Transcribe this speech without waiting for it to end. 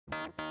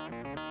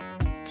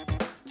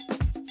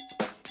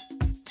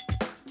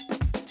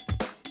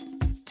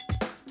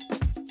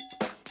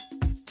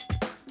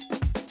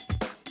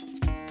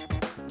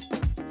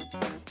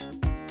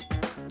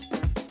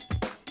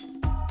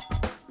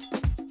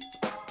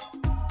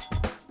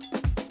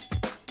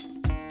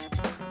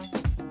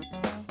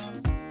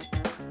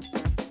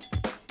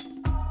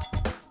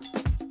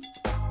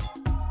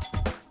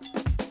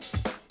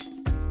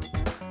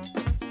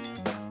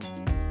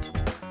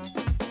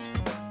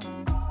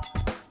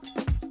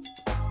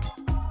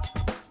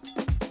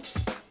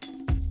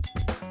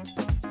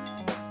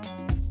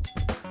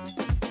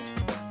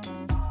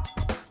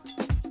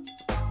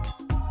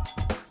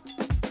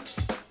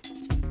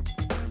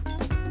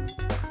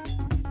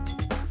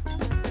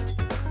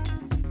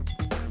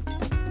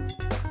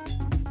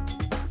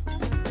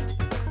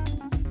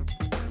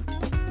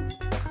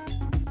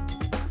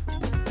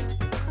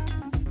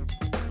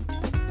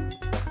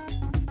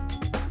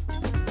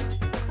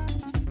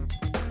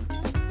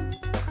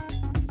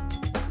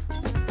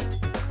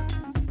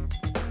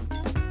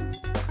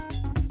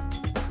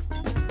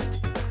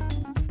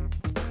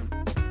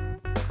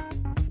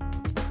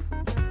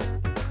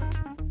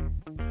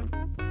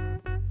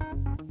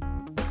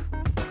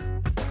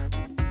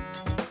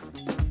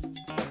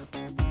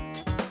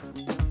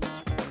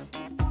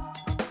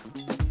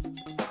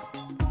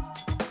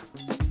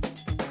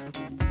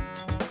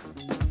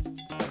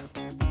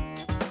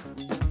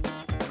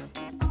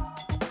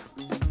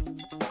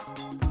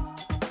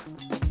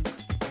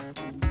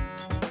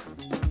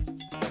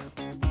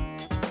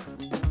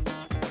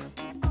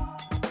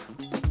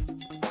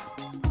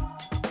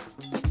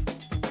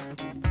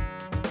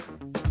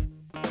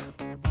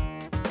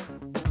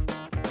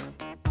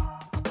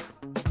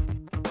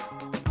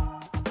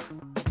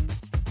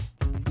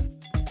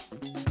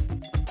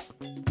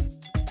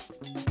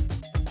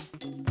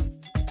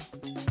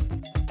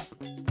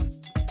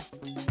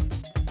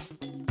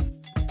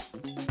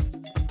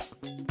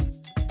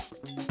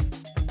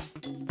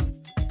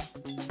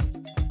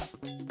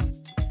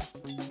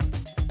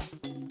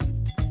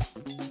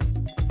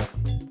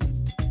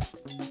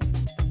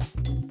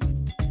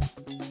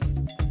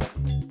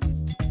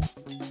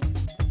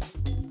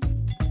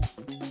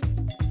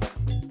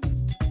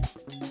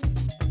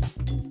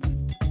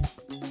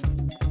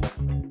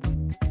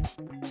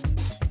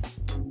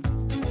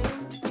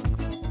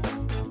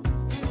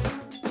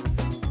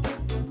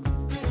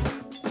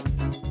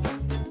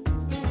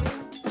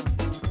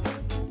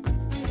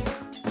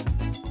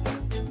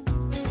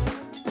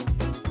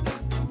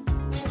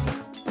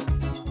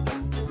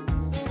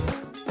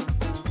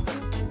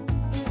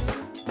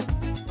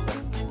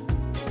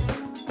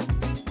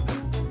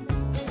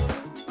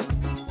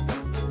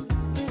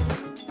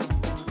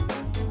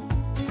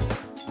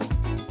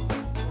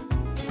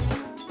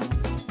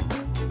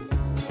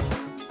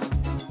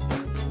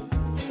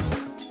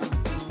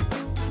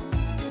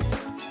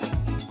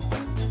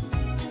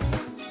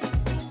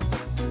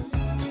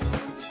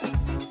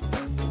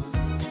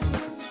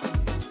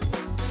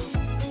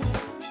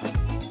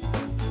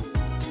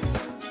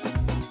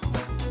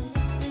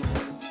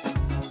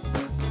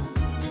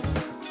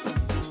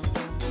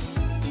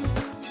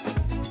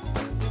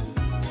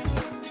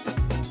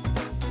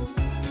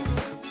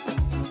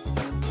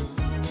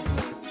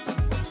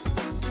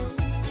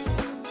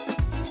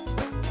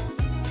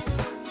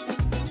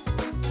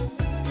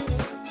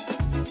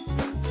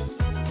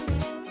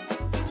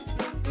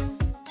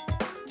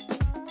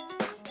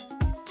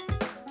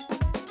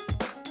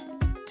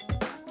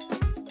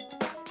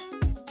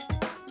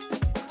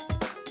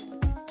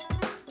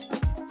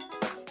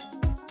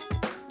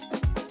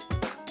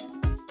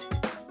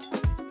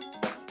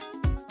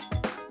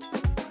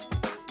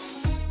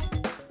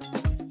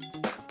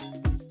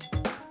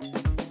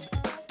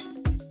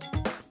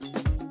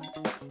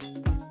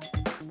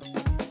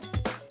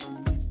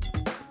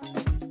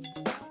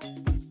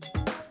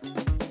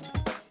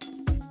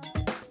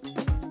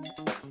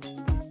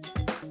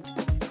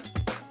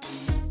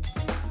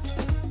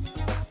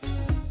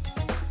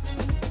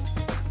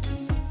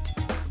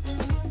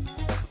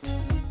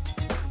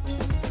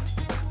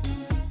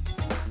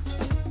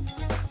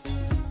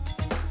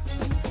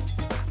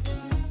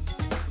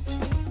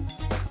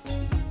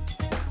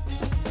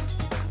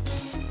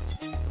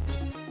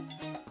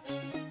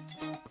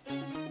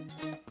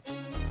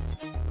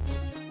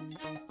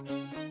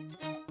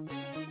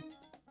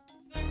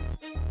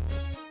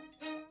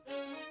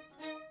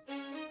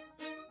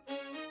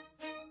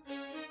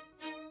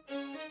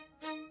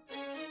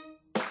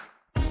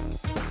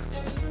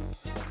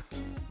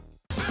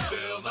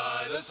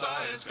the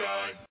Science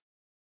Guy.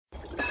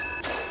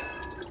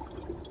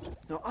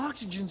 Now,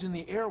 oxygen's in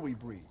the air we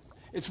breathe.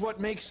 It's what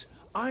makes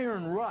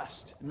iron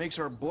rust. It makes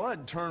our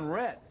blood turn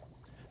red.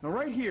 Now,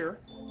 right here,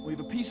 we have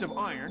a piece of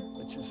iron,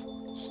 which is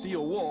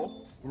steel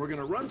wool, and we're going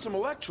to run some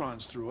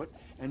electrons through it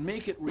and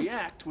make it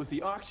react with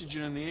the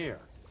oxygen in the air.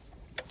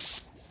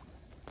 It's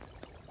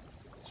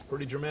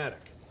pretty dramatic.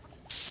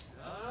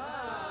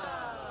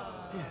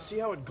 Yeah, see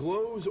how it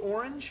glows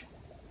orange?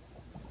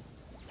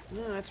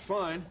 Yeah, that's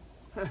fine.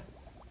 It's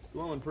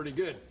glowing pretty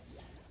good.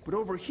 But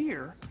over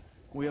here,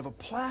 we have a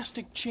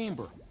plastic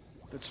chamber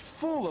that's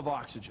full of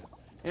oxygen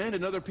and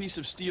another piece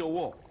of steel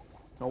wool.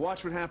 Now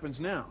watch what happens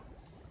now.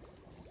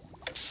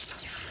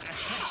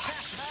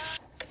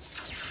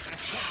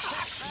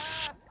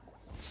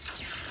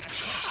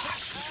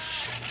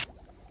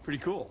 Pretty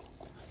cool.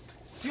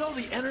 See all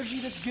the energy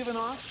that's given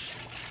off?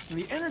 And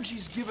the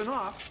energy's given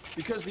off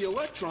because the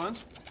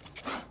electrons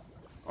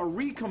are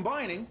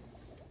recombining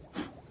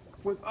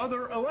with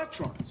other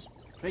electrons,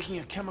 making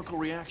a chemical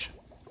reaction.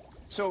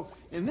 So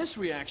in this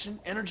reaction,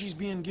 energy's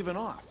being given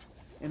off.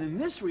 And in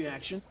this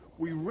reaction,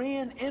 we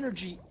ran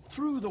energy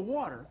through the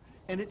water,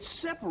 and it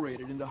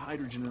separated into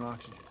hydrogen and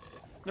oxygen.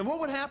 Now, what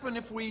would happen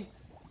if we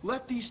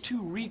let these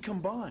two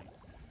recombine?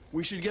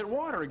 We should get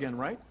water again,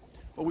 right?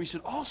 But we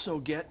should also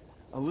get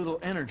a little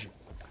energy.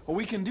 Well,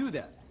 we can do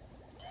that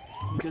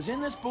because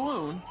in this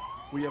balloon,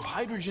 we have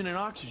hydrogen and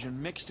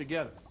oxygen mixed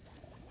together.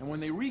 And when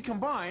they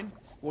recombine,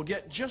 we'll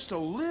get just a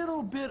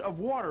little bit of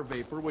water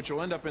vapor, which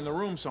will end up in the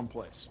room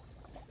someplace.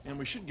 And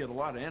we should get a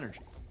lot of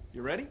energy.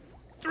 You ready?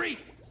 3,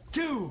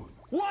 2,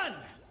 1!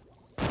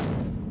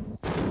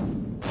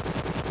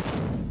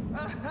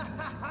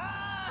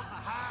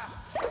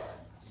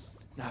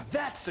 Now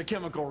that's a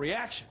chemical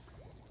reaction.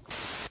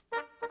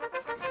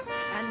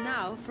 And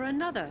now for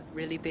another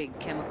really big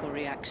chemical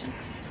reaction.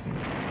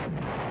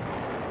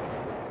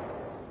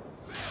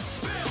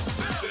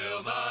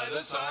 Bill Nye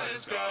the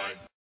Science Guy.